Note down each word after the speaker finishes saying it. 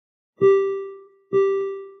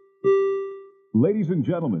Ladies and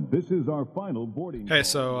gentlemen, this is our final boarding. Hey,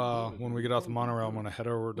 so when we get off the monorail, I'm going to head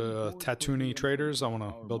over to Tatooine Traders. I want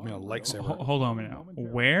to build me a lightsaber. Hold on a minute.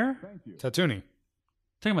 Where? Tatooine.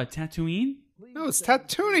 Talking about Tatooine? No, it's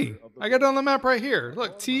Tatooine. I got it on the map right here.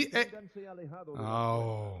 Look, T-A...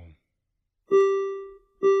 Oh.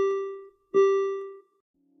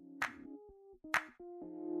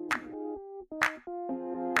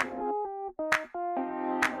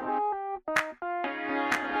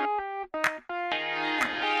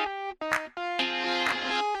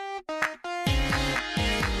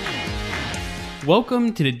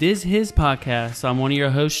 Welcome to the Diz His podcast. I'm one of your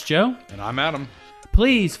hosts, Joe. And I'm Adam.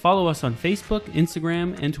 Please follow us on Facebook,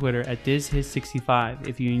 Instagram, and Twitter at DizHis65.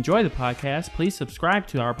 If you enjoy the podcast, please subscribe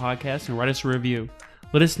to our podcast and write us a review.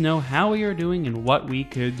 Let us know how we are doing and what we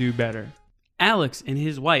could do better. Alex and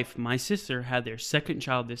his wife, my sister, had their second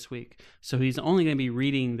child this week, so he's only going to be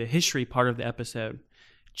reading the history part of the episode.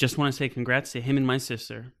 Just want to say congrats to him and my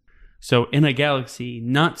sister. So in a galaxy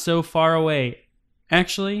not so far away,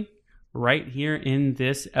 actually, right here in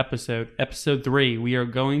this episode, episode 3, we are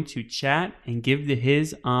going to chat and give the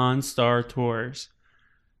his on Star Tours.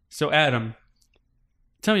 So Adam,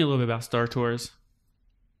 tell me a little bit about Star Tours.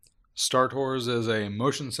 Star Tours is a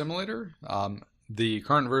motion simulator. The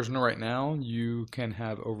current version right now, you can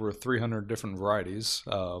have over 300 different varieties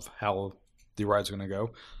of how the ride's going to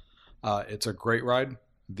go. It's a great ride.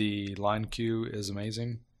 The line queue is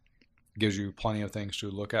amazing. Gives you plenty of things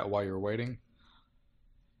to look at while you're waiting.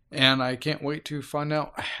 And I can't wait to find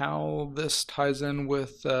out how this ties in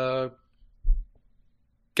with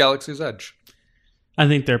Galaxy's Edge. I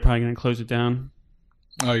think they're probably going to close it down.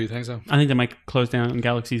 Oh, you think so? I think they might close down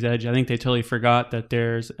Galaxy's Edge. I think they totally forgot that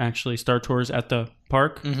there's actually Star Tours at the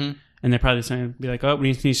park. Mm-hmm. And they're probably just going to be like, oh, we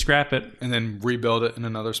need to scrap it. And then rebuild it in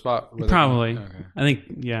another spot? Probably. Okay. I think,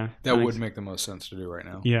 yeah. That would make the most sense to do right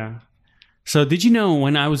now. Yeah. So did you know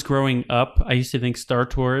when I was growing up, I used to think Star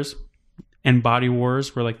Tours and Body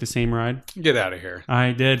Wars were like the same ride? Get out of here.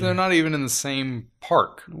 I did. They're not even in the same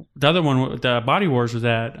park. The other one, the Body Wars, was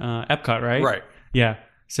at Epcot, right? Right. Yeah.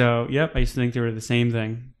 So, yep, I used to think they were the same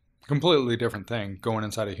thing. Completely different thing, going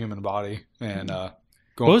inside a human body and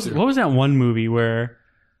going What was that one movie where,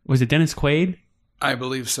 was it Dennis Quaid? I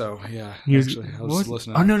believe so, yeah. I was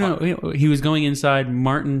listening. Oh, no. He was going inside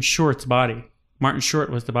Martin Short's body. Martin Short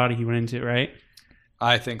was the body he went into, right?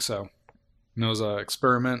 I think so. And it was an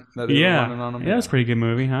experiment that they were running on him. Yeah, that's a pretty good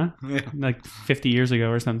movie, huh? Yeah. Like 50 years ago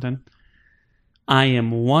or something. I am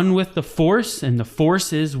one with the Force, and the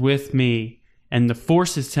Force is with me. And the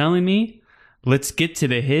Force is telling me, let's get to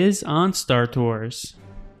the his on Star Tours.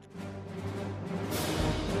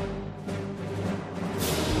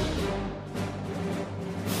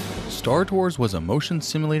 Star Tours was a motion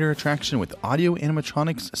simulator attraction with audio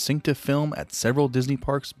animatronics synced to film at several Disney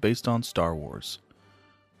parks based on Star Wars.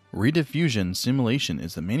 Rediffusion Simulation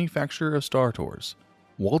is the manufacturer of Star Tours.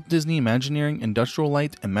 Walt Disney Imagineering, Industrial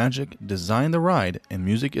Light and Magic designed the ride, and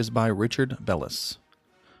music is by Richard Bellis.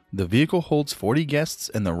 The vehicle holds 40 guests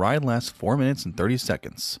and the ride lasts 4 minutes and 30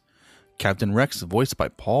 seconds. Captain Rex, voiced by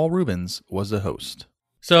Paul Reubens, was the host.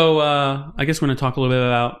 So, I guess we're going to talk a little bit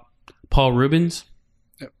about Paul Reubens.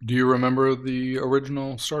 Do you remember the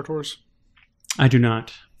original Star Tours? I do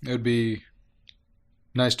not. It would be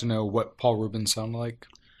nice to know what Paul Reubens sounded like.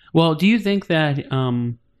 Well, do you think that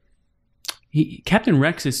Captain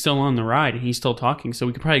Rex is still on the ride and he's still talking, so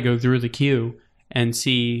we could probably go through the queue and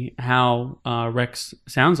see how Rex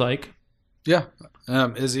sounds like? Yeah.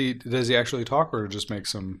 Does he actually talk or just make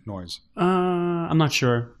some noise? I'm not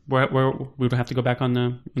sure. We would have to go back on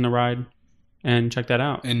the ride and check that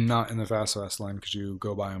out. And not in the fast lane because you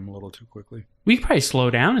go by him a little too quickly. We could probably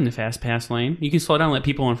slow down in the fast pass lane. You can slow down and let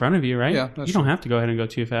people in front of you, right? Yeah, that's You don't true. have to go ahead and go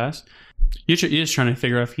too fast. You're just trying to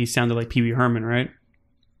figure out if he sounded like Pee Wee Herman, right?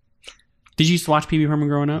 Did you used to watch Pee Wee Herman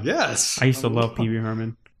growing up? Yes. I used to love Pee Wee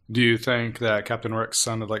Herman. Do you think that Captain Rex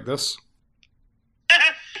sounded like this?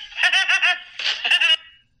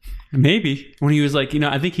 Maybe. When he was like,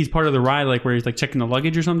 I think he's part of the ride, like where he's like checking the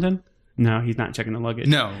luggage or something. No, he's not checking the luggage.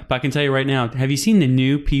 No. But I can tell you right now, have you seen the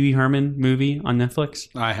new Pee Wee Herman movie on Netflix?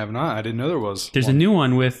 I have not. I didn't know there was. There's a new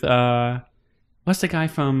one with, what's the guy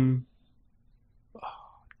from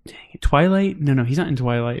Twilight? No, he's not in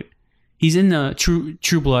Twilight. He's in the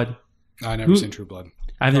True Blood. I never seen True Blood.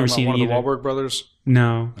 I've never seen it either. either. One of the Wahlberg brothers?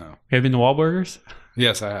 No. No. Have you been to Wahlburgers?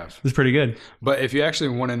 Yes, I have. It's pretty good. But if you actually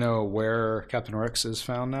want to know where Captain Rex is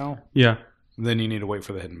found now, Yeah. then you need to wait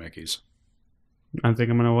for the Hidden Mickeys. I think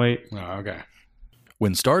I'm going to wait. Oh, okay.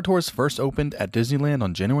 When Star Tours first opened at Disneyland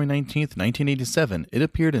on January 19th, 1987, it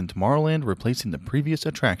appeared in Tomorrowland, replacing the previous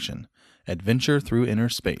attraction, Adventure Through Inner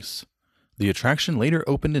Space. The attraction later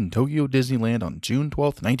opened in Tokyo Disneyland on June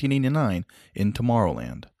 12, 1989 in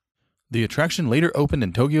Tomorrowland. The attraction later opened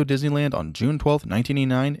in Tokyo Disneyland on June 12,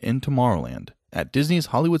 1989 in Tomorrowland, at Disney's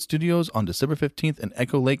Hollywood Studios on December 15th in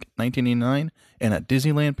Echo Lake, 1989, and at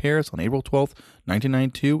Disneyland Paris on April 12,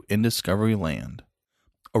 1992 in Discoveryland.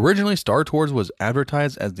 Originally, Star Tours was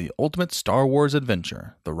advertised as the ultimate Star Wars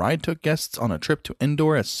adventure. The ride took guests on a trip to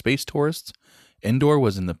Endor as space tourists. Endor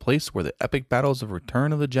was in the place where the epic battles of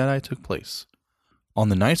Return of the Jedi took place. On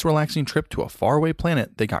the nice relaxing trip to a faraway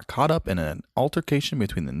planet, they got caught up in an altercation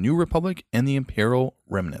between the New Republic and the Imperial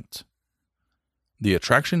Remnant. The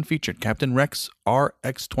attraction featured Captain Rex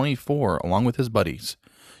RX-24 along with his buddies.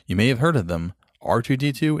 You may have heard of them,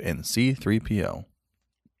 R2-D2 and C-3PO.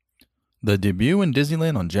 The debut in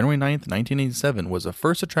Disneyland on January 9th, 1987 was the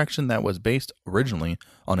first attraction that was based originally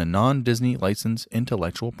on a non-Disney licensed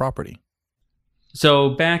intellectual property. So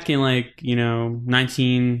back in in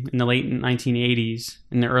the late 1980s,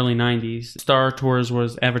 in the early 90s, Star Tours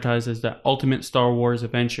was advertised as the ultimate Star Wars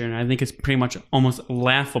adventure, and I think it's pretty much almost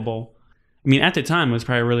laughable. I mean, at the time, it was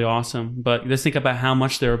probably really awesome, but let's think about how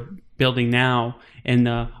much they're building now in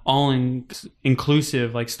the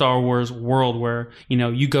all-inclusive Star Wars world where,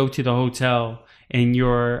 you go to the hotel and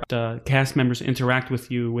the cast members interact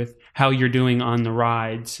with you with how you're doing on the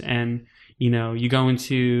rides, and you go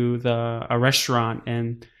into a restaurant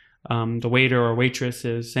and the waiter or waitress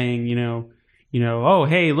is saying, oh,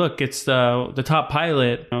 hey, look, it's the top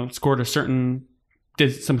pilot scored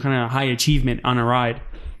did some kind of high achievement on a ride.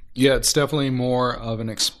 Yeah, it's definitely more of an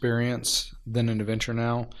experience than an adventure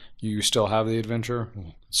now. You still have the adventure.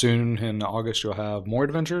 Soon in August, you'll have more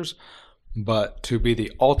adventures. But to be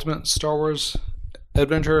the ultimate Star Wars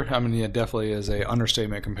adventure, I mean, it definitely is an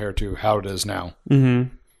understatement compared to how it is now.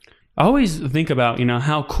 Mm-hmm. I always think about,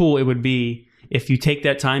 how cool it would be if you take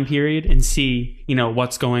that time period and see,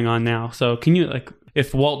 what's going on now. So can you,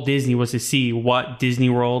 if Walt Disney was to see what Disney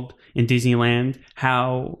World and Disneyland,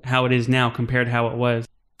 how it is now compared to how it was.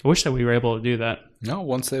 I wish that we were able to do that. No,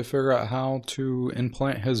 once they figure out how to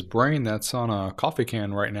implant his brain that's on a coffee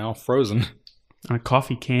can right now, frozen. On a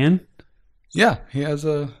coffee can? Yeah, he has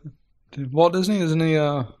Walt Disney, doesn't he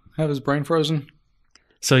have his brain frozen?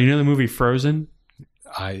 So you know the movie Frozen?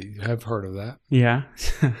 I have heard of that. Yeah.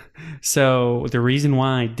 So the reason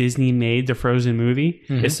why Disney made the Frozen movie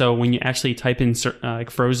is so when you actually type in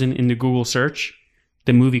Frozen into Google search,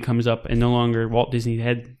 the movie comes up and no longer Walt Disney's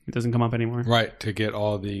head doesn't come up anymore. Right, to get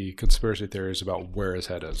all the conspiracy theories about where his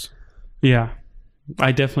head is. Yeah.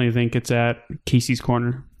 I definitely think it's at Casey's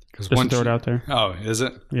Corner. Just to throw it out there. Oh, is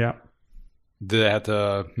it? Yeah. Do they have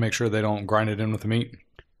to make sure they don't grind it in with the meat?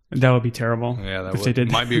 That would be terrible. Yeah, that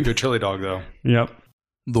might be a good chili dog, though. Yep.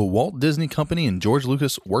 The Walt Disney Company and George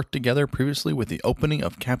Lucas worked together previously with the opening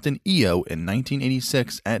of Captain EO in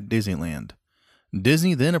 1986 at Disneyland.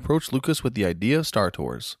 Disney then approached Lucas with the idea of Star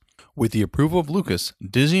Tours. With the approval of Lucas,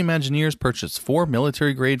 Disney Imagineers purchased 4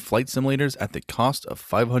 military-grade flight simulators at the cost of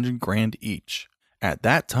 $500,000 each. At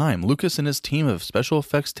that time, Lucas and his team of special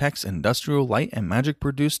effects techs Industrial Light and Magic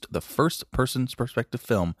produced the first-person perspective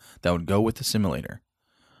film that would go with the simulator.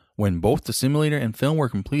 When both the simulator and film were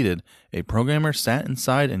completed, a programmer sat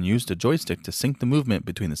inside and used a joystick to sync the movement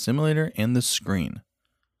between the simulator and the screen.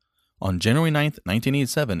 On January 9th,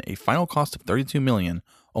 1987, a final cost of $32 million,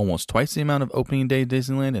 almost twice the amount of opening day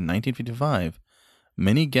Disneyland in 1955,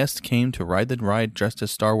 many guests came to ride the ride dressed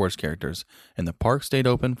as Star Wars characters, and the park stayed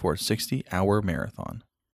open for a 60-hour marathon.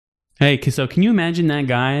 Hey, so can you imagine that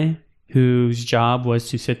guy whose job was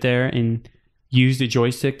to sit there and use the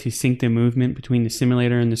joystick to sync the movement between the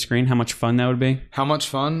simulator and the screen? How much fun that would be? How much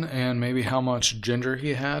fun, and maybe how much ginger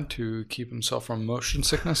he had to keep himself from motion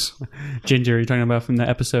sickness? Ginger, you're talking about from the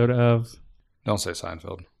episode of... Don't say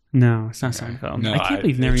Seinfeld. No, it's not Seinfeld. No, I can't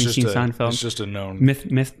believe you've never even seen Seinfeld. It's just a known...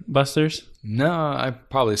 Mythbusters? No, I've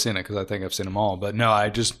probably seen it because I think I've seen them all. But no, I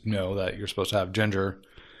just know that you're supposed to have ginger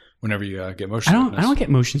whenever you get motion sickness. I don't get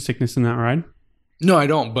motion sickness in that ride. No, I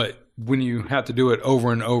don't, but when you have to do it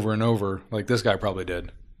over and over and over, like this guy probably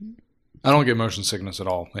did. I don't get motion sickness at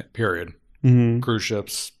all, period. Mm-hmm. Cruise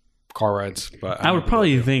ships, car rides. But I would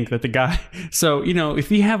probably think that the guy... So, if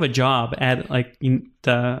you have a job at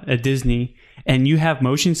at Disney and you have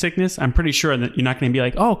motion sickness, I'm pretty sure that you're not going to be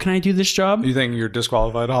like, oh, can I do this job? You think you're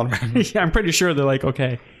disqualified automatically? Yeah, I'm pretty sure they're like,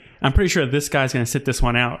 okay, I'm pretty sure this guy's going to sit this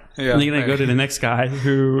one out. Yeah, and they're going to go to the next guy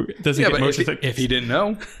who doesn't get motion sickness. If he didn't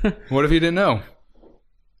know? What if he didn't know?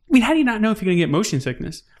 I mean, how do you not know if you're going to get motion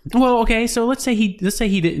sickness? Well, okay, so let's say he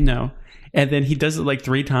didn't know, and then he does it like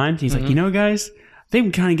 3 times. He's like, guys, they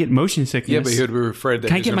would kind of get motion sickness. Yeah, but he would be afraid that...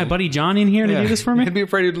 Can I get my buddy John in here to do this for me? He'd be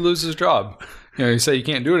afraid he'd lose his job. You say you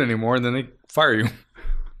can't do it anymore, and then they fire you.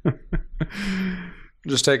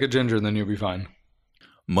 Just take a ginger and then you'll be fine.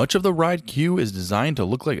 Much of the ride queue is designed to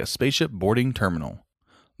look like a spaceship boarding terminal.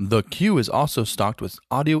 The queue is also stocked with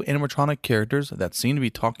audio animatronic characters that seem to be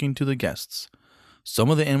talking to the guests. Some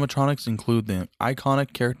of the animatronics include the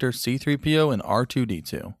iconic character C-3PO and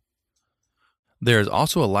R2-D2. There is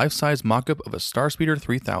also a life-size mock-up of a Starspeeder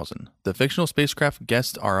 3000, the fictional spacecraft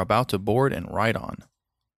guests are about to board and ride on.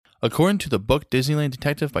 According to the book Disneyland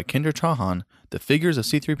Detective by Kendra Chauhan, the figures of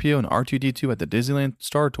C-3PO and R2-D2 at the Disneyland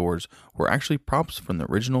Star Tours were actually props from the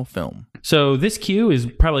original film. So this queue is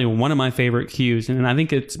probably one of my favorite queues, and I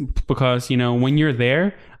think it's because, when you're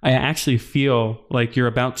there, I actually feel like you're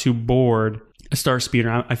about to board a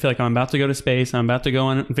Starspeeder. I feel like I'm about to go to space. I'm about to go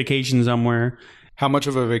on vacation somewhere. How much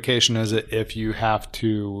of a vacation is it if you have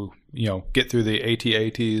to, get through the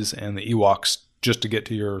AT-ATs and the Ewoks just to get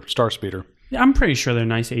to your Starspeeder? Yeah, I'm pretty sure they're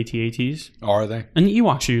nice AT-ATs. Are they? And the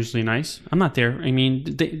Ewoks are usually nice. I'm not there. I mean,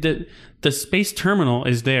 the space terminal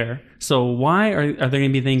is there. So why are there going to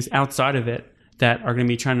be things outside of it that are going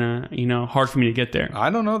to be trying to, hard for me to get there? I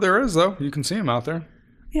don't know. There is, though. You can see them out there.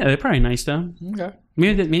 Yeah, they're probably nice, though. Okay.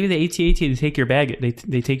 Maybe the AT-AT, they take your bag.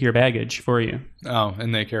 They take your baggage for you. Oh,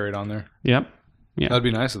 and they carry it on there. Yep. Yeah. That'd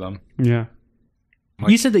be nice of them. Yeah.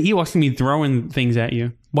 You said the Ewoks can be throwing things at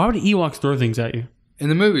you. Why would the Ewoks throw things at you? In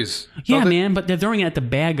the movies. Yeah, man, but they're throwing it at the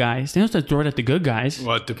bad guys. They don't have to throw it at the good guys.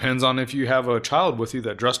 Well, it depends on if you have a child with you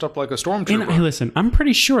that dressed up like a stormtrooper. And hey, listen, I'm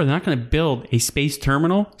pretty sure they're not going to build a space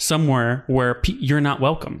terminal somewhere where you're not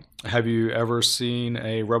welcome. Have you ever seen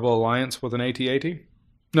a Rebel Alliance with an AT-AT?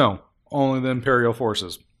 No, only the Imperial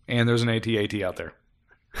forces. And there's an AT-AT out there.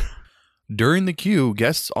 During the queue,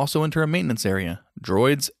 guests also enter a maintenance area.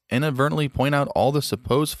 Droids inadvertently point out all the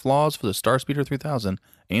supposed flaws for the Starspeeder 3000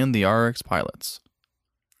 and the RX pilots.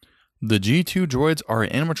 The G2 droids are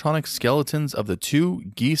animatronic skeletons of the two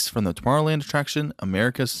geese from the Tomorrowland attraction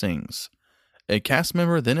America Sings. A cast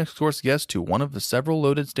member then escorts guests to one of the several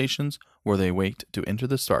loaded stations where they wait to enter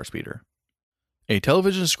the Starspeeder. A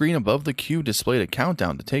television screen above the queue displayed a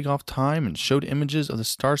countdown to takeoff time and showed images of the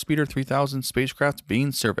Starspeeder 3000 spacecraft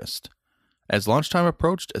being serviced. As launch time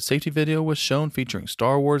approached, a safety video was shown featuring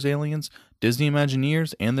Star Wars aliens, Disney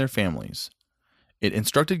Imagineers, and their families. It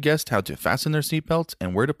instructed guests how to fasten their seatbelts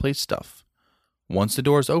and where to place stuff. Once the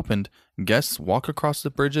doors opened, guests walk across the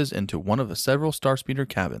bridges into one of the several Starspeeder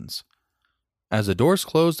cabins. As the doors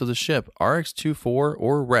closed of the ship, RX-24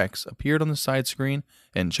 or Rex appeared on the side screen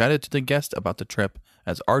and chatted to the guest about the trip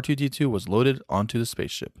as R2-D2 was loaded onto the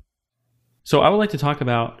spaceship. So I would like to talk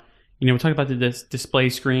about, we talk about the display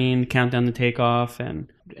screen, countdown to takeoff, and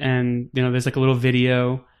there's like a little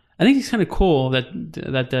video. I think it's kind of cool that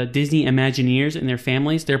the Disney Imagineers and their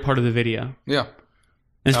families, they're part of the video. Yeah.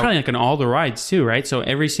 And it's probably like in all the rides too, right? So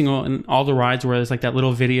in all the rides where there's like that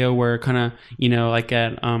little video where kind of, like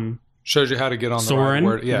at shows you how to get on Soarin', the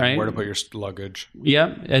ride, right? Where to put your luggage.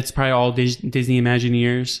 Yep, it's probably all Disney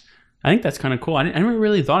Imagineers. I think that's kind of cool. I never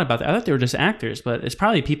really thought about that. I thought they were just actors, but it's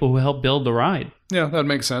probably people who helped build the ride. Yeah, that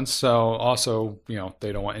makes sense. So also,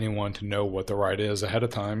 they don't want anyone to know what the ride is ahead of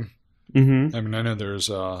time. Mm-hmm. I mean, I know there's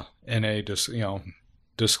NA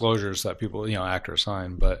disclosures that people, actors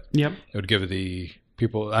sign, but yep, it would give the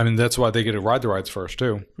people. I mean, that's why they get to ride the rides first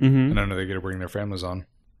too. Mm-hmm. And I know they get to bring their families on.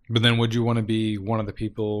 But then, would you want to be one of the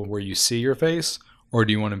people where you see your face, or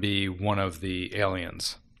do you want to be one of the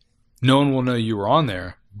aliens? No one will know you were on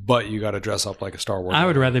there, but you got to dress up like a Star Wars. I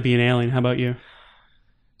would rather be an alien. How about you?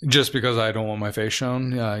 Just because I don't want my face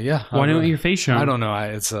shown. Yeah. Why don't you want your face shown? I don't know.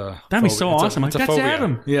 It's a that'd be so awesome. It's like, a that's phobia.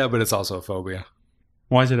 Adam. Yeah, but it's also a phobia.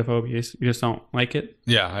 Why is it a phobia? You just don't like it?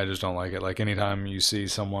 Yeah, I just don't like it. Like anytime you see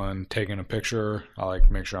someone taking a picture, I like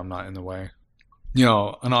to make sure I'm not in the way.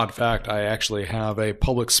 An odd fact, I actually have a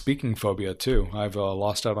public speaking phobia too. I've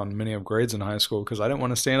lost out on many upgrades in high school because I didn't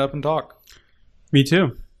want to stand up and talk. Me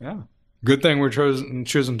too. Yeah. Good thing we're choosing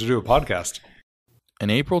to do a podcast. In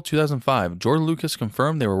April 2005, George Lucas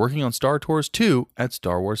confirmed they were working on Star Tours 2 at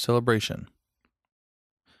Star Wars Celebration.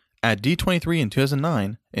 At D23 in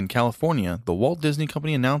 2009, in California, the Walt Disney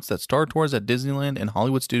Company announced that Star Tours at Disneyland and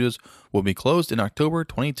Hollywood Studios will be closed in October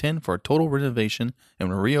 2010 for a total renovation and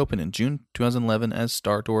will reopen in June 2011 as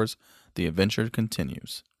Star Tours: The Adventure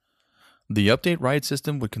Continues. The update ride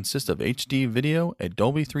system would consist of HD video, a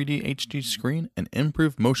Dolby 3D HD screen, an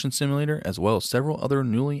improved motion simulator, as well as several other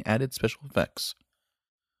newly added special effects.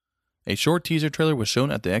 A short teaser trailer was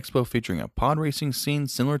shown at the expo featuring a pod racing scene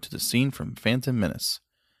similar to the scene from Phantom Menace.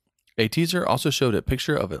 A teaser also showed a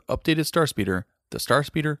picture of an updated Starspeeder, the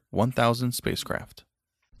Starspeeder 1000 spacecraft.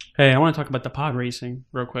 Hey, I want to talk about the pod racing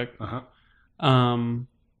real quick. Uh-huh.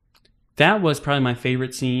 That was probably my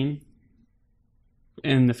favorite scene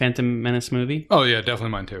in the Phantom Menace movie? Oh yeah, definitely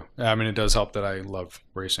mine too. I mean, it does help that I love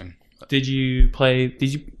racing. Did you play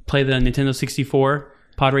the Nintendo 64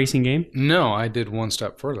 pod racing game? No, I did one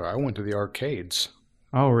step further. I went to the arcades.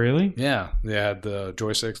 Oh, really? Yeah, they had the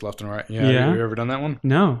joysticks left and right. Yeah, Yeah. Have you ever done that one?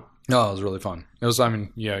 No. No, it was really fun. It was, I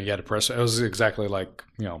mean, yeah, you had to press. It was exactly like,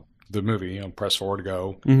 the movie. Press forward to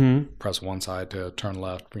go, Mm-hmm. press one side to turn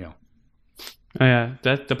left. Oh, yeah.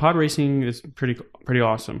 The pod racing is pretty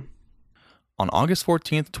awesome. On August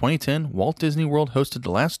 14th, 2010, Walt Disney World hosted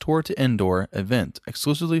the Last Tour to Endor event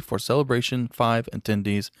exclusively for Celebration 5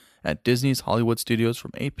 attendees at Disney's Hollywood Studios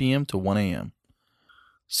from 8 p.m. to 1 a.m.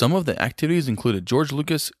 Some of the activities included George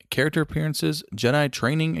Lucas character appearances, Jedi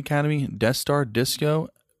Training Academy, Death Star Disco,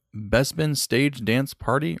 Bespin Stage Dance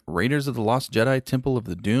Party, Raiders of the Lost Jedi Temple of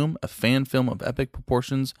the Doom, a fan film of epic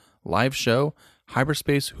proportions, live show,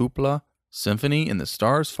 Hyperspace Hoopla, Symphony in the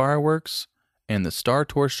Stars fireworks, and the Star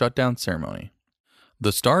Tour Shutdown Ceremony.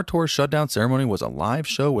 The Star Tour Shutdown Ceremony was a live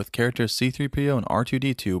show with characters C-3PO and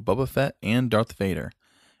R2-D2, Boba Fett, and Darth Vader.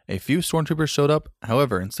 A few stormtroopers showed up,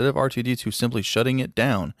 however, instead of R2-D2 simply shutting it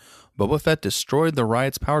down, Boba Fett destroyed the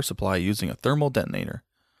ride's power supply using a thermal detonator.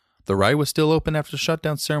 The ride was still open after the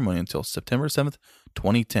shutdown ceremony until September 7th,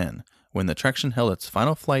 2010, when the attraction held its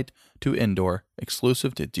final flight to Endor,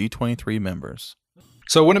 exclusive to D23 members.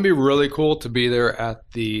 So wouldn't it be really cool to be there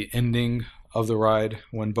at the ending of the ride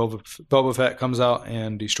when Boba Fett comes out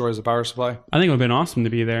and destroys the power supply? I think it would have been awesome to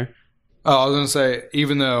be there. Oh, I was going to say,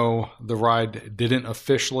 even though the ride didn't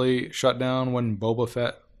officially shut down when Boba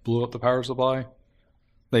Fett blew up the power supply,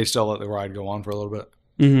 they still let the ride go on for a little bit.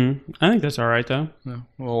 Mm-hmm. I think that's all right, though. Yeah.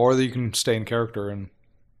 Well, or you can stay in character and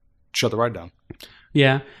shut the ride down.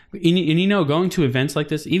 Yeah. And going to events like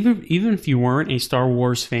this, even if you weren't a Star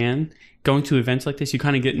Wars fan, going to events like this, you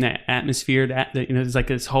kind of get in that atmosphere. There's like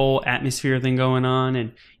this whole atmosphere thing going on,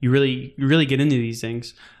 and you really get into these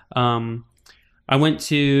things. I went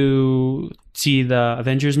to see the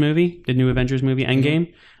Avengers movie, the new Avengers movie, Endgame.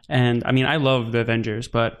 Mm-hmm. And I mean, I love the Avengers,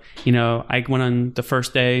 but I went on the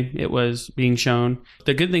first day it was being shown.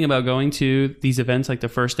 The good thing about going to these events, like the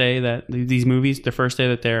first day that these movies, the first day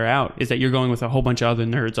that they're out, is that you're going with a whole bunch of other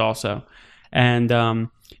nerds also. And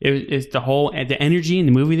it's the energy in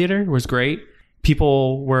the movie theater was great.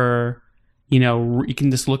 People were, you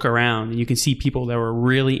can just look around and you can see people that were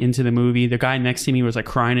really into the movie. The guy next to me was like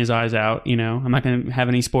crying his eyes out. I'm not going to have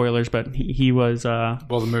any spoilers, but he was.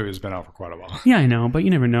 Well, the movie's been out for quite a while. Yeah, I know, but you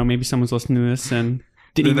never know. Maybe someone's listening to this and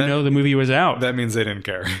didn't even know the movie was out. That means they didn't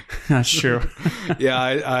care. That's true.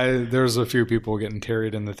 Yeah, there's a few people getting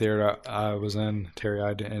teary-eyed in the theater I was in,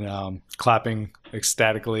 teary-eyed and clapping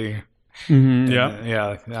ecstatically. Mm-hmm,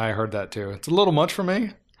 yeah, I heard that too. It's a little much for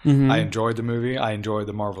me. Mm-hmm. I enjoyed the movie. I enjoyed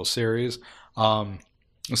the Marvel series.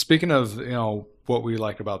 Speaking of, what we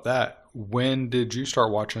liked about that, when did you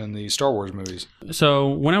start watching the Star Wars movies? So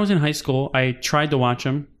when I was in high school, I tried to watch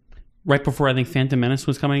them right before I think Phantom Menace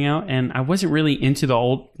was coming out, and I wasn't really into the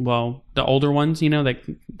older ones.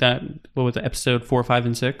 That what was it, episode 4, 5,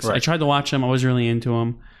 and 6. Right. I tried to watch them. I wasn't really into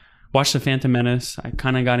them. Watched the Phantom Menace. I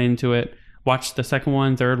kind of got into it. Watched the second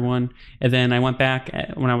one, third one, and then I went back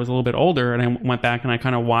when I was a little bit older, and I went back and I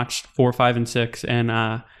kind of watched 4, 5, and 6, and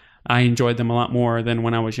I enjoyed them a lot more than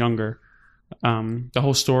when I was younger. The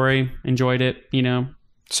whole story, enjoyed it,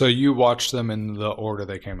 So you watched them in the order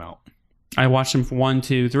they came out? I watched them for 1,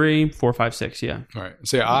 2, 3, 4, 5, 6, yeah. All right.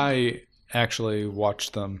 See, I actually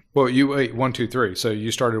watched them. Well, you wait, 1, 2, 3. So you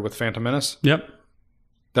started with Phantom Menace? Yep.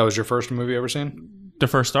 That was your first movie ever seen? The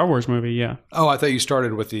first Star Wars movie, yeah. Oh, I thought you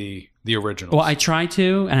started with the originals. Well, I tried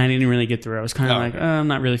to, and I didn't really get through it. I was kind of I'm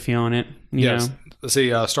not really feeling it. You know?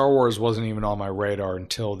 See, Star Wars wasn't even on my radar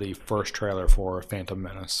until the first trailer for Phantom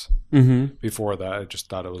Menace. Mm-hmm. Before that, I just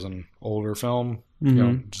thought it was an older film.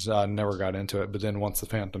 Mm-hmm. Never got into it. But then once the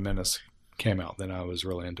Phantom Menace came out, then I was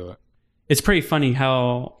really into it. It's pretty funny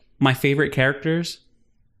how my favorite characters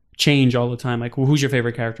change all the time. Like, well, who's your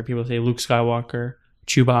favorite character? People say Luke Skywalker,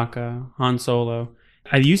 Chewbacca, Han Solo.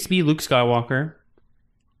 I used to be Luke Skywalker.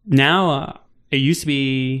 Now, it used to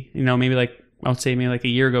be, maybe like a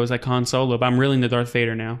year ago, it was like Han Solo, but I'm really into Darth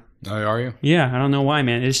Vader now. Oh, are you? Yeah, I don't know why,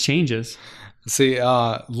 man. It just changes. See,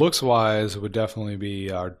 looks-wise, would definitely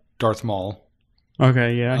be Darth Maul.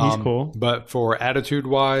 Okay, yeah, he's cool. But for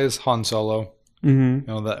attitude-wise, Han Solo.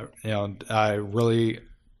 Mm-hmm. I really,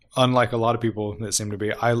 unlike a lot of people that seem to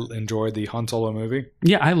be, I enjoyed the Han Solo movie.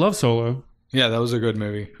 Yeah, I love Solo. Yeah, that was a good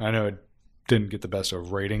movie. I know it didn't get the best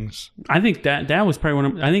of ratings. I think that was probably one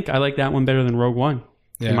of, I think I like that one better than Rogue One,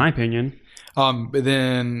 in my opinion. But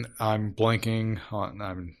then I'm blanking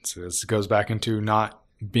on, so this goes back into not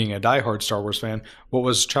being a diehard Star Wars fan. What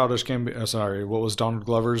was Donald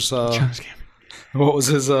Glover's? What was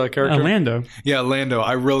his character? Lando. Yeah, Lando.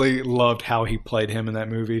 I really loved how he played him in that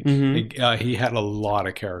movie. Mhm. He had a lot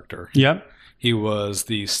of character. Yep. He was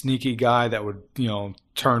the sneaky guy that would,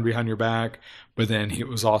 turn behind your back, but then he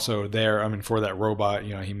was also there. I mean, for that robot,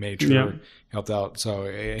 he made sure Yeah. he helped out. So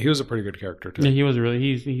he was a pretty good character too. Yeah, he's a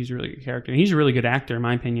really good character. He's a really good actor, in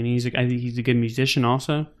my opinion. I think he's a good musician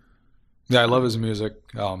also. Yeah, I love his music.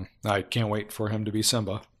 I can't wait for him to be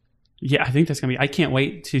Simba. Yeah, I think that's gonna be. I can't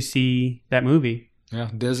wait to see that movie. Yeah,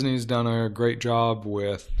 Disney's done a great job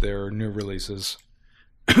with their new releases.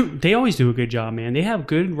 They always do a good job, man. They have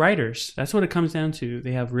good writers. That's what it comes down to.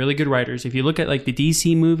 They have really good writers. If you look at like the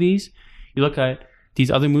DC movies, you look at these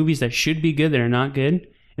other movies that should be good that are not good,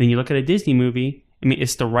 and then you look at a Disney movie. I mean,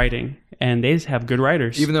 it's the writing, and they just have good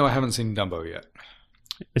writers. Even though I haven't seen Dumbo yet.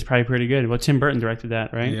 It's probably pretty good. Well, Tim Burton directed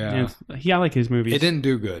that, right? Yeah. And I like his movies. It didn't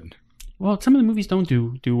do good. Well, some of the movies don't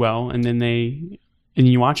do well, and then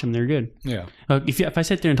you watch them, they're good. Yeah. If I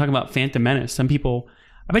sit there and talk about Phantom Menace, some people,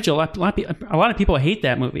 I bet you a lot of people hate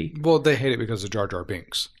that movie. Well, they hate it because of Jar Jar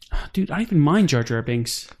Binks. Dude, I don't even mind Jar Jar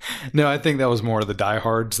Binks. No, I think that was more of the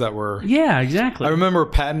diehards that were. Yeah, exactly. I remember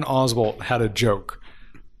Patton Oswalt had a joke.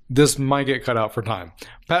 This might get cut out for time.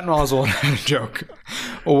 Patton Oswalt had a joke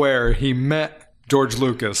where he met George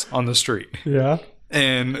Lucas on the street. Yeah.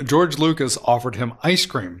 And George Lucas offered him ice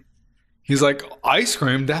cream. He's like, ice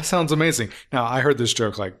cream? That sounds amazing. Now, I heard this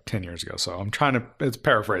joke like 10 years ago, so it's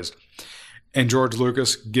paraphrased. And George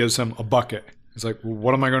Lucas gives him a bucket. He's like, well,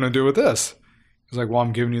 what am I going to do with this? He's like, well,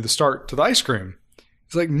 I'm giving you the start to the ice cream.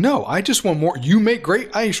 He's like, no, I just want more. You make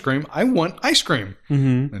great ice cream. I want ice cream.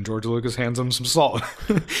 Mm-hmm. And George Lucas hands him some salt.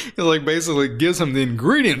 He like basically gives him the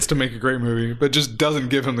ingredients to make a great movie, but just doesn't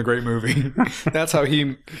give him the great movie. That's how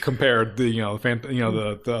he compared the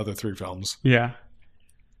other three films. Yeah.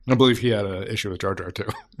 I believe he had an issue with Jar Jar too.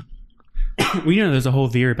 Well, there's a whole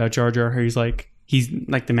theory about Jar Jar. He's like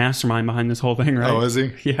the mastermind behind this whole thing, right? Oh, is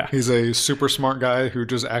he? Yeah. He's a super smart guy who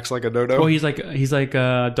just acts like a dodo. Well, he's like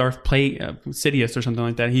Darth Sidious or something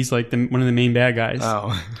like that. He's like one of the main bad guys.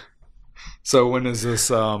 Oh. So when is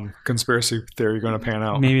this conspiracy theory going to pan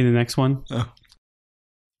out? Maybe the next one. Oh.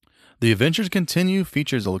 The Adventures Continue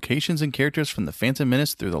features locations and characters from The Phantom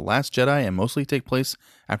Menace through The Last Jedi and mostly take place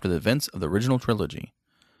after the events of the original trilogy.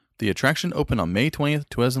 The attraction opened on May 20th,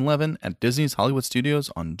 2011 at Disney's Hollywood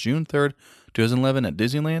Studios, on June 3rd, 2011 at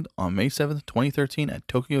Disneyland, on May 7th, 2013 at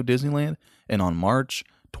Tokyo Disneyland, and on March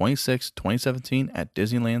 26, 2017 at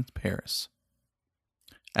Disneyland Paris.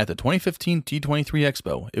 At the 2015 D23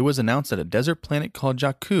 Expo, it was announced that a desert planet called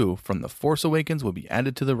Jakku from The Force Awakens would be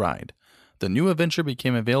added to the ride. The new adventure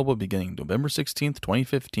became available beginning November 16,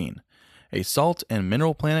 2015. A salt and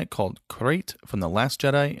mineral planet called Krayt from The Last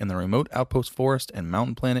Jedi and the remote outpost forest and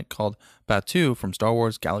mountain planet called Batuu from Star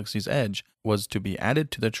Wars Galaxy's Edge was to be added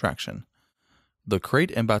to the attraction. The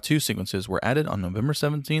Krayt and Batuu sequences were added on November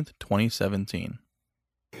 17, 2017.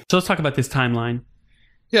 So let's talk about this timeline.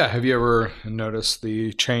 Yeah, have you ever noticed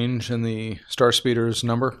the change in the Star Speeder's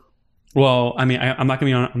number? Well, I mean, I'm not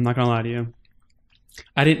gonna lie to you.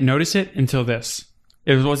 I didn't notice it until this.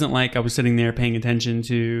 It wasn't like I was sitting there paying attention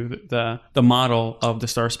to the model of the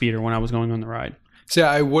Star Speeder when I was going on the ride. See,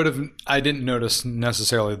 I didn't notice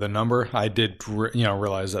necessarily the number. I did,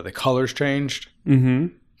 realize that the colors changed.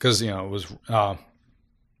 Mm-hmm. Because, it was,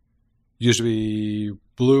 used to be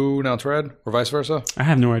blue, now it's red, or vice versa. I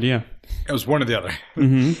have no idea. It was one or the other.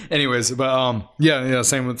 Mm-hmm. Anyways, but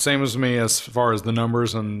same as me as far as the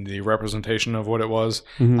numbers and the representation of what it was.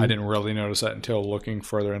 Mm-hmm. I didn't really notice that until looking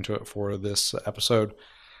further into it for this episode.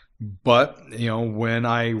 But, when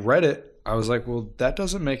I read it, I was like, well, that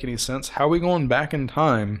doesn't make any sense. How are we going back in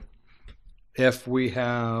time if we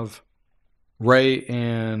have Rey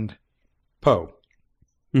and Poe?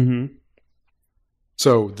 Mm-hmm.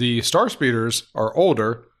 So the Star Speeders are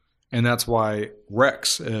older, and that's why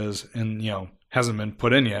Rex hasn't been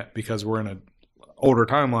put in yet, because we're in an older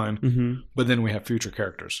timeline. Mm-hmm. But then we have future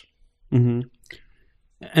characters. Mm-hmm.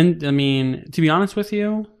 And I mean, to be honest with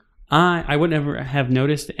you, I would never have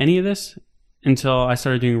noticed any of this until I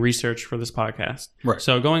started doing research for this podcast. Right.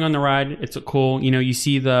 So going on the ride, it's cool. You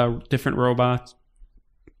see the different robots,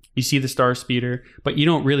 you see the Star Speeder, but you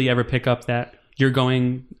don't really ever pick up that you're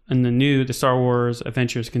going in the Star Wars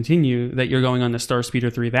Adventures Continue, that you're going on the Star Speeder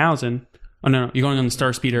 3000. Oh, no, you're going on the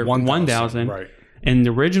Star Speeder 1000. Right. And the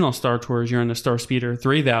original Star Tours, you're on the Star Speeder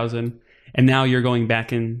 3000. And now you're going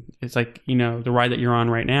back in, it's like, the ride that you're on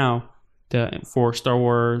right now, for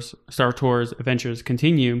Star Tours Adventures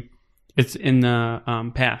Continue, it's in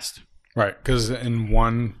the past. Right. Because in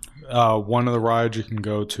one of the rides, you can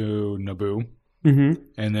go to Naboo. Mm-hmm.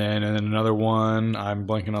 And then another one, I'm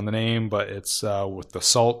blanking on the name, but it's with the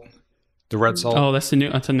salt the red salt. Oh, that's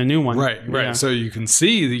on the new one. Right. Yeah. So you can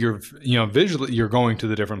see that visually you're going to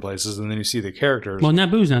the different places, and then you see the characters. Well,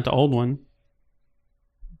 Naboo's not the old one.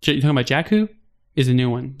 You talking about Jakku? Is the new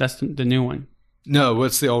one? That's the new one. No,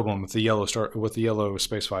 what's the old one with the yellow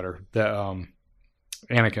space fighter that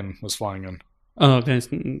Anakin was flying in? Oh, then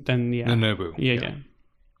yeah. The Naboo. Yeah.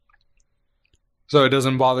 So it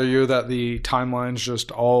doesn't bother you that the timeline's just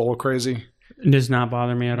all crazy? It does not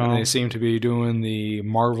bother me at all. And they seem to be doing the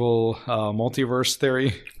Marvel multiverse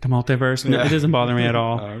theory. The multiverse. No, Yeah. it doesn't bother me at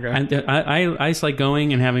all. Oh, okay. I just like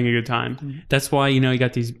going and having a good time. That's why, you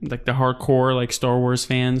got these, like, the hardcore, like, Star Wars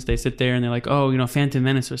fans. They sit there and they're like, oh, Phantom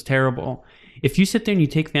Menace was terrible. If you sit there and you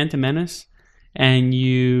take Phantom Menace and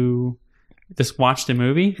you just watch the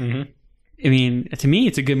movie, I mean, to me,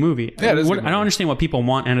 it's a good movie. Yeah, it is a good I don't movie. understand what people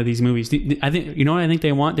want out of these movies. I think, what I think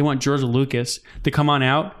they want? They want George Lucas to come on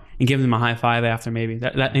out and give them a high five after, maybe.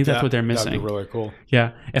 I think that's what they're missing. That'd be really cool.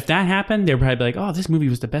 Yeah. If that happened, they'd probably be like, oh, this movie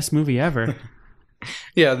was the best movie ever.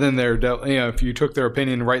 Yeah, then if you took their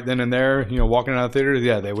opinion right then and there, walking out of the theater,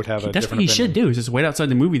 yeah, they would have a That's what different he opinion. should do, is just wait outside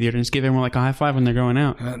the movie theater and just give everyone like a high five when they're going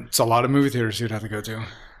out. It's a lot of movie theaters you'd have to go to.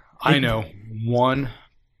 I know one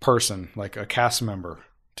person, like a cast member,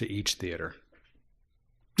 to each theater.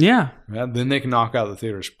 Yeah. Yeah, then they can knock out the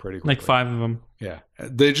theaters pretty quickly. Like 5 of them. Yeah.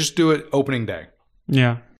 They just do it opening day.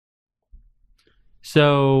 Yeah.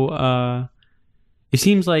 So, it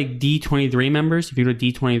seems like D23 members, if you go to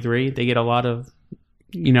D23, they get a lot of,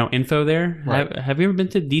 info there. Right. Have you ever been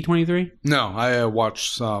to D23? No, I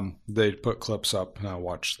watched some. They put clips up, and I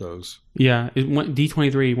watched those. Yeah.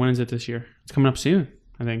 D23, when is it this year? It's coming up soon,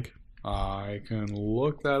 I think. I can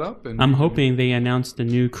look that up. And I'm hoping they announce the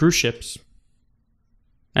new cruise ships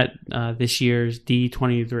at this year's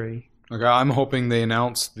D23. Okay, I'm hoping they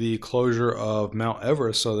announce the closure of Mount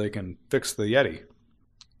Everest so they can fix the Yeti.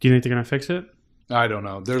 Do you think they're going to fix it? I don't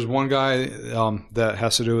know. There's one guy that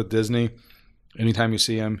has to do with Disney. Anytime you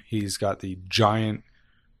see him, he's got the giant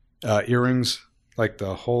earrings, like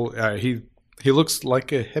the whole. He looks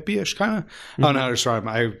like a hippie-ish kind of. I don't know how to describe him.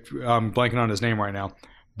 I'm blanking on his name right now,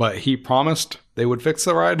 but he promised they would fix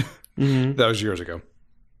the ride. Mm-hmm. That was years ago.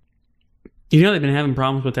 They've been having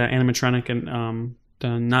problems with that animatronic and the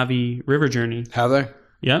Navi River Journey. Have they?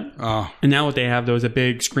 Yep. Oh, And now what they have, though, is a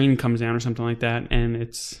big screen comes down or something like that, and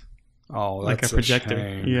it's like that's a projector.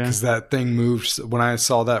 Yeah. Because that thing moved. When I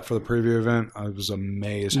saw that for the preview event, I was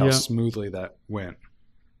amazed how Yeah. smoothly that went.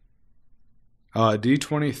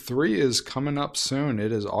 D23 is coming up soon.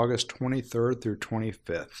 It is August 23rd through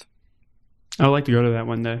 25th. I would like to go to that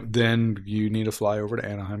one day. Then you need to fly over to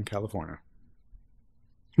Anaheim, California.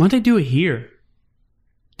 Why don't they do it here?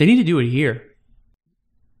 They need to do it here.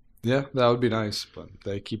 Yeah, that would be nice, but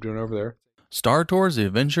they keep doing it over there. Star Tours The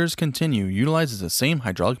Adventures Continue utilizes the same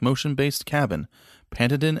hydraulic motion-based cabin,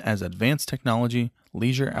 patented as Advanced Technology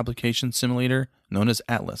Leisure Application Simulator known as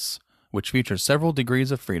Atlas, which features several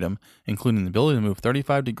degrees of freedom, including the ability to move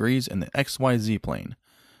 35 degrees in the XYZ plane.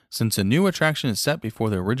 Since a new attraction is set before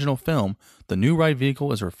the original film, the new ride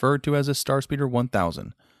vehicle is referred to as a Starspeeder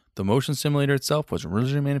 1000. The motion simulator itself was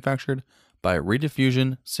originally manufactured by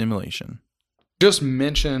Rediffusion Simulation. Just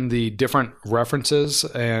mention the different references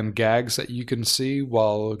and gags that you can see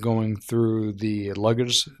while going through the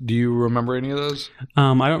luggage. Do you remember any of those?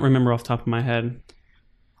 I don't remember off the top of my head.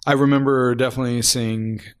 I remember definitely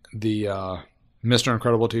seeing the Mr.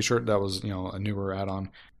 Incredible t-shirt. That was, a newer add-on.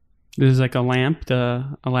 There's like a lamp,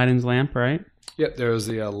 the Aladdin's lamp, right? Yep, there's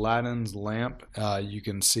the Aladdin's lamp. You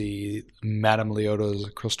can see Madame Leota's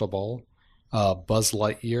crystal ball, Buzz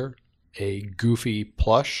Lightyear, a Goofy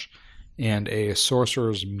plush, and a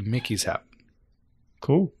Sorcerer's Mickey's hat.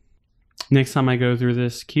 Cool. Next time I go through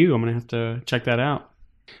this queue, I'm going to have to check that out.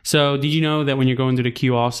 So did you know that when you're going through the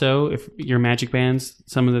queue also, if your magic bands,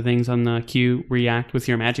 some of the things on the queue react with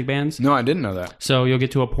your magic bands? No, I didn't know that. So you'll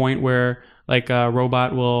get to a point where like a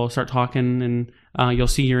robot will start talking and you'll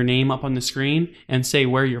see your name up on the screen and say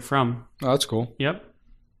where you're from. Oh, that's cool. Yep.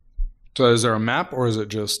 So is there a map or is it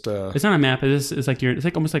just... It's not a map. It's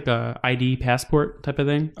like almost like a ID passport type of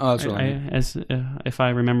thing. Oh, that's really neat. If I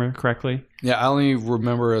remember correctly. Yeah, I only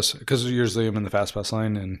remember us because usually I'm in the fast pass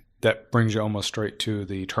lane, and that brings you almost straight to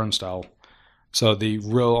the turnstile. So the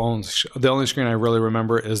only screen I really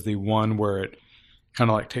remember is the one where it kind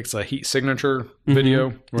of like takes a heat signature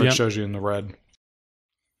video where it shows you in the red.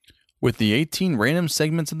 With the 18 random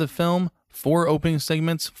segments of the film, 4 opening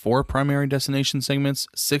segments, 4 primary destination segments,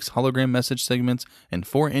 6 hologram message segments, and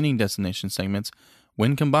 4 ending destination segments,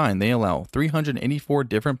 when combined, they allow 384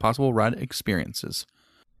 different possible ride experiences.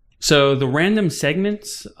 So the random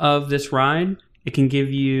segments of this ride, it can give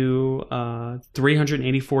you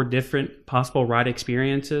 384 different possible ride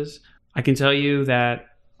experiences. I can tell you that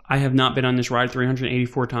I have not been on this ride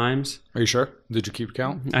 384 times. Are you sure? Did you keep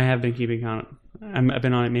count? I have been keeping count. I've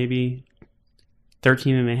been on it maybe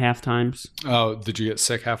 13 and a half times. Oh, did you get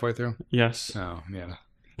sick halfway through? Yes. Oh, yeah.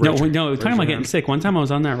 No, talking about getting sick. One time I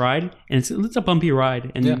was on that ride, and it's a bumpy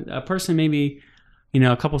ride, and a person maybe,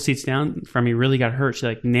 a couple seats down from me really got hurt. She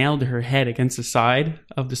like nailed her head against the side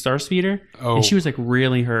of the Star Speeder, and she was like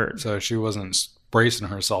really hurt. So she wasn't bracing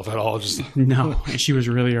herself at all. Just no, and she was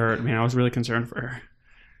really hurt. Man, I was really concerned for her.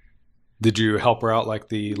 Did you help her out like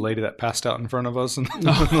the lady that passed out in front of us?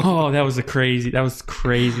 Oh, that was crazy.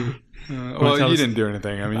 Well, you didn't do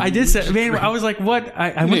anything. I mean, I did say, man, I was like, what?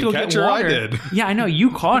 I went to go get water. I did. Yeah, I know.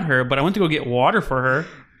 You caught her, but I went to go get water for her.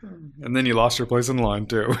 And then you lost your place in line,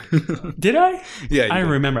 too. Did I? Yeah. I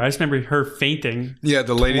remember. I just remember her fainting. Yeah,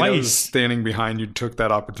 the lady that was standing behind you took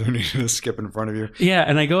that opportunity to skip in front of you. Yeah,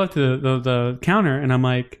 and I go up to the counter, and I'm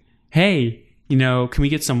like, hey, can we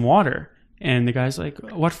get some water? And the guy's like,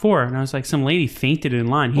 what for? And I was like, some lady fainted in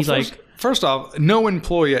line. He's First off, no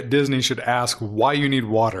employee at Disney should ask why you need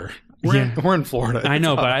water. We're in Florida. I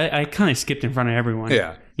know, but I kind of skipped in front of everyone.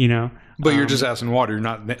 Yeah. But you're just asking water. You're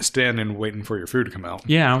not standing waiting for your food to come out.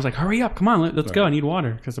 Yeah, I was like, hurry up. Come on, let's go. I need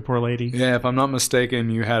water because the poor lady. Yeah, if I'm not mistaken,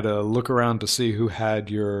 you had to look around to see who had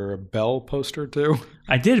your Belle poster too.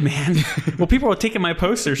 I did, man. Well, people were taking my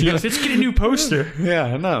posters. She goes, let's get a new poster. Yeah,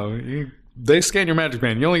 I know. They scan your Magic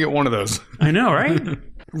Band. You only get one of those. I know, right?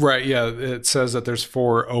 Right, yeah. It says that there's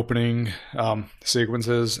 4 opening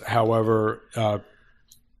sequences. However,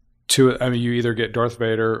 you either get Darth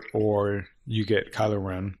Vader or you get Kylo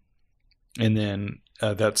Ren. And then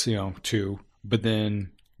that's, 2. But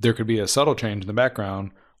then there could be a subtle change in the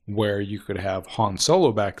background where you could have Han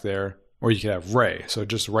Solo back there or you could have Rey. So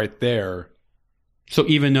just right there. So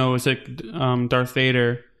even though it's like Darth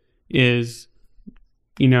Vader is,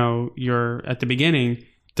 you're at the beginning,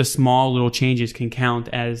 the small little changes can count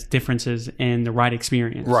as differences in the ride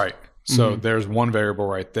experience. Right. So there's one variable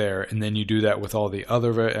right there. And then you do that with all the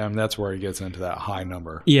other, and that's where it gets into that high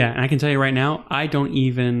number. Yeah. And I can tell you right now, I don't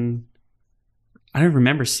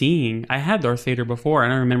remember seeing. I had Darth Vader before. I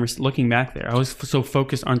don't remember looking back there. I was so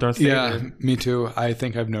focused on Darth Vader. Yeah, me too. I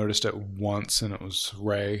think I've noticed it once, and it was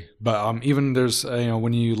Rey. But even there's,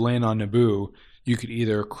 when you land on Naboo, you could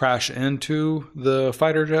either crash into the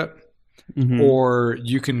fighter jet, or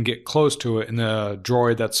you can get close to it, and the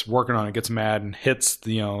droid that's working on it gets mad and hits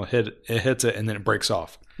hits it, and then it breaks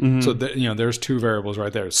off. So there's 2 variables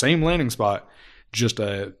right there. Same landing spot. Just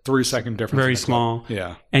a 3-second difference. Very small.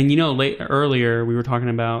 Yeah. And earlier we were talking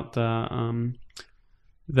about the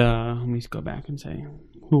let me go back and say,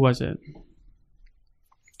 who was it?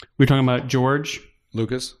 We were talking about George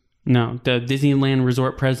Lucas? No, the Disneyland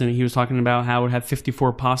Resort president. He was talking about how it would have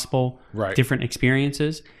 54 possible different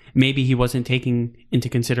experiences. Maybe he wasn't taking into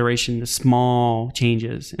consideration the small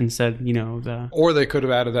changes and said, Or they could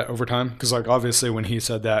have added that over time. Because obviously when he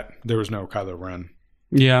said that, there was no Kylo Ren.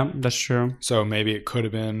 Yeah, that's true. So maybe it could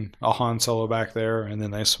have been a Han Solo back there, and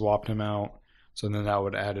then they swapped him out. So then that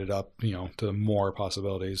would add it up, to more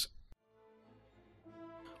possibilities.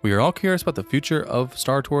 We are all curious about the future of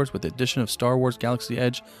Star Tours with the addition of Star Wars Galaxy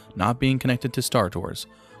Edge not being connected to Star Tours.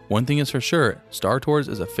 One thing is for sure, Star Tours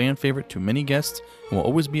is a fan favorite to many guests and will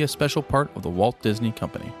always be a special part of the Walt Disney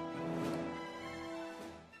Company.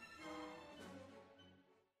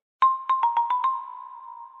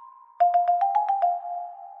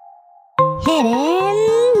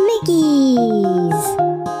 Hidden Mickeys.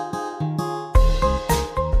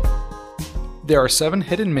 There are 7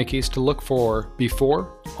 hidden Mickeys to look for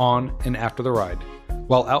before, on, and after the ride.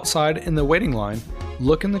 While outside in the waiting line,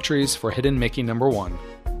 look in the trees for hidden Mickey number 1.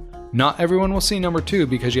 Not everyone will see number 2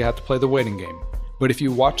 because you have to play the waiting game, but if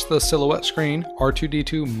you watch the silhouette screen,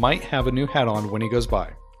 R2-D2 might have a new hat on when he goes by.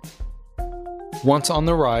 Once on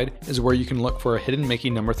the ride is where you can look for a hidden Mickey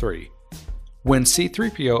number 3, when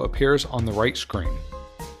C-3PO appears on the right screen.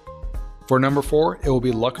 For number 4, it will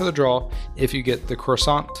be luck of the draw if you get the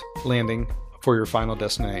croissant landing for your final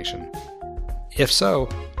destination. If so,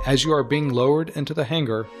 as you are being lowered into the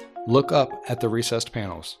hangar, look up at the recessed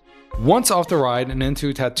panels. Once off the ride and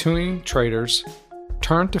into Tatooine Traders,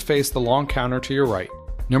 turn to face the long counter to your right.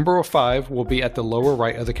 Number 5 will be at the lower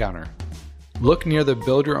right of the counter. Look near the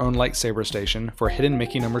Build Your Own Lightsaber station for hidden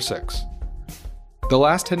Mickey number 6. The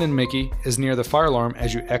last hidden Mickey is near the fire alarm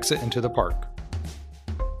as you exit into the park.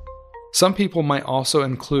 Some people might also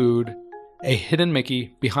include a hidden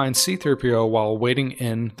Mickey behind C-3PO while waiting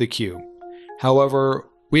in the queue. However,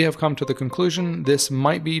 we have come to the conclusion this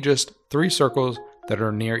might be just 3 circles that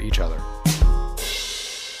are near each other.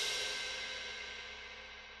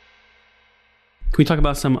 Can we talk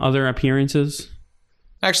about some other appearances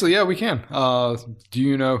Actually, yeah, we can. Do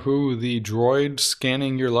you know who the droid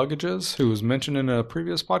scanning your luggage is, who was mentioned in a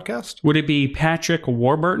previous podcast? Would it be Patrick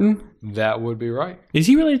Warburton? That would be right. Is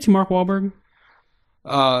he related to Mark Wahlberg?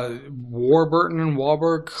 Warburton and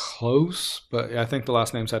Wahlberg, close, but I think the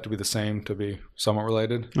last names have to be the same to be somewhat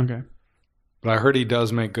related. Okay. But I heard he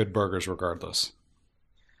does make good burgers regardless.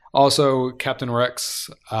 Also, Captain Rex,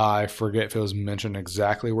 I forget if it was mentioned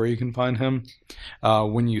exactly where you can find him.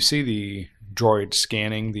 When you see the droid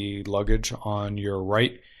scanning the luggage on your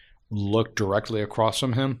right, look directly across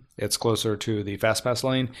from him. It's closer to the fast pass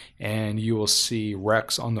lane, and you will see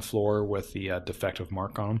Rex on the floor with the defective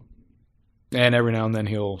mark on him. And every now and then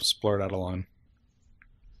he'll splurt out a line.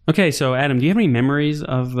 Okay, so Adam, do you have any memories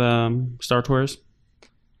of Star Tours?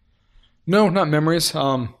 No, not memories.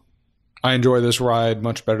 I enjoy this ride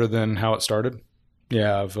much better than how it started.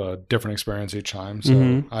 Yeah, I have a different experience each time,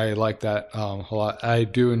 so I like that a lot. I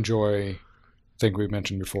do enjoy, I think we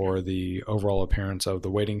mentioned before, the overall appearance of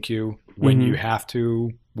the waiting queue when you have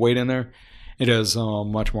to wait in there. It is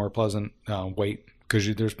much more pleasant wait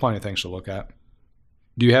because there's plenty of things to look at.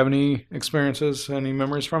 Do you have any experiences, any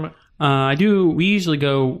memories from it? I do. We usually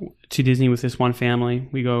go to Disney with this one family.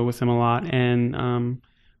 We go with them a lot, and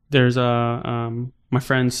there's my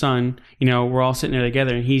friend's son. You know, we're all sitting there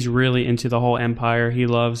together, and he's really into the whole Empire. He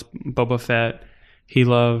loves Boba Fett. He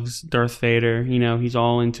loves Darth Vader. You know, he's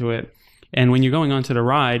all into it. And when you're going onto the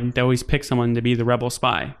ride, they always pick someone to be the rebel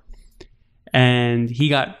spy. And he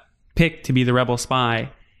got picked to be the rebel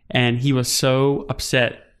spy, and he was so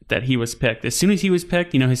upset that he was picked. As soon as he was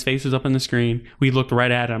picked, you know, his face was up on the screen. We looked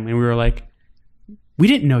right at him, and we were like, we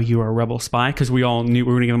didn't know you were a rebel spy, because we all knew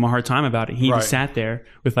we were going to give him a hard time about it. He just sat there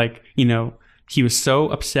with, like, you know, he was so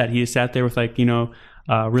upset. He just sat there with, like, you know,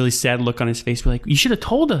 a really sad look on his face. We're like, you should have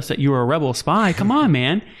told us that you were a rebel spy. Come on,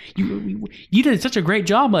 man. You did such a great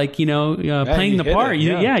job, like, you know, playing the part.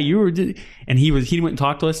 You were. And he went and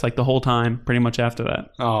talked to us like the whole time, pretty much after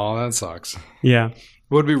that. Oh, that sucks. Yeah.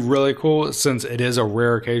 It would be really cool, since it is a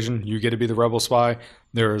rare occasion. You get to be the rebel spy.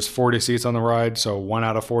 There's 40 seats on the ride, so 1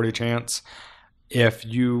 out of 40 chance. If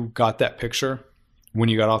you got that picture when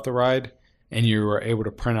you got off the ride and you were able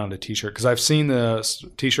to print out a t-shirt, because I've seen the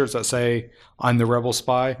t-shirts that say I'm the rebel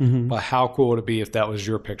spy, but how cool would it be if that was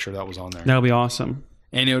your picture that was on there? That would be awesome.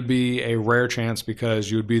 And it would be a rare chance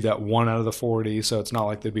because you would be that 1 out of the 40, so it's not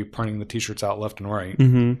like they'd be printing the t-shirts out left and right.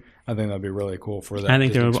 I think that'd be really cool for that. I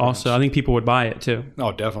think I think people would buy it too.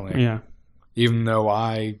 Oh, definitely. Yeah. Even though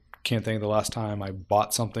I can't think of the last time I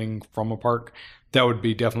bought something from a park, that would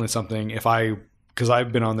be definitely something because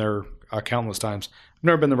I've been on there countless times. I've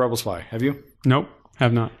never been the rebel spy. Have you? Nope,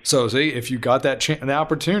 have not. So see, if you got the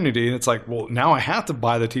opportunity, it's like, well, now I have to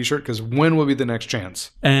buy the t-shirt, because when will be the next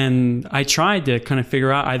chance? And I tried to kind of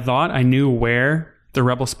figure out, I thought I knew where the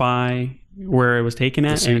rebel spy, where it was taken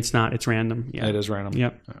at, and it's not. It's random. Yeah. It is random.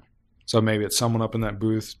 Yep. So maybe it's someone up in that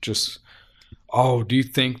booth just, do you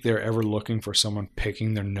think they're ever looking for someone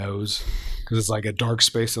picking their nose? Because it's like a dark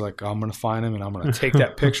space. They're like, I'm going to find him and I'm going to take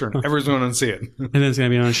that picture and everyone's going to see it. And then it's going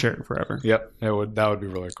to be on a shirt forever. Yep. That would be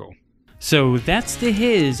really cool. So that's the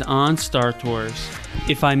his on Star Tours.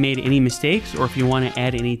 If I made any mistakes, or if you want to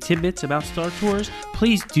add any tidbits about Star Tours,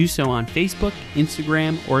 please do so on Facebook,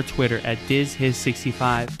 Instagram, or Twitter at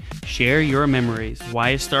DizHis65. Share your memories.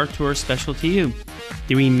 Why is Star Tours special to you?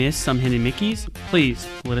 Did we miss some hidden Mickeys? Please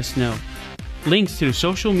let us know. Links to the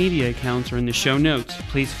social media accounts are in the show notes.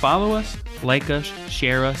 Please follow us, like us,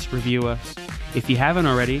 share us, review us. If you haven't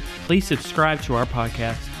already, please subscribe to our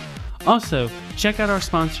podcast. Also, check out our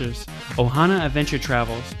sponsors, Ohana Adventure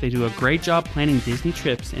Travels. They do a great job planning Disney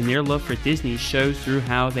trips, and their love for Disney shows through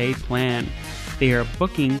how they plan. They are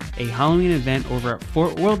booking a Halloween event over at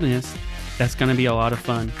Fort Wilderness that's going to be a lot of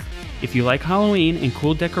fun. If you like Halloween and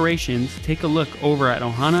cool decorations, take a look over at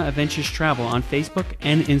Ohana Adventures Travel on Facebook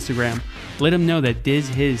and Instagram. Let them know that Diz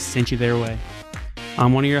His sent you their way.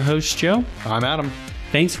 I'm one of your hosts, Joe. I'm Adam.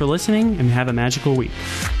 Thanks for listening, and have a magical week.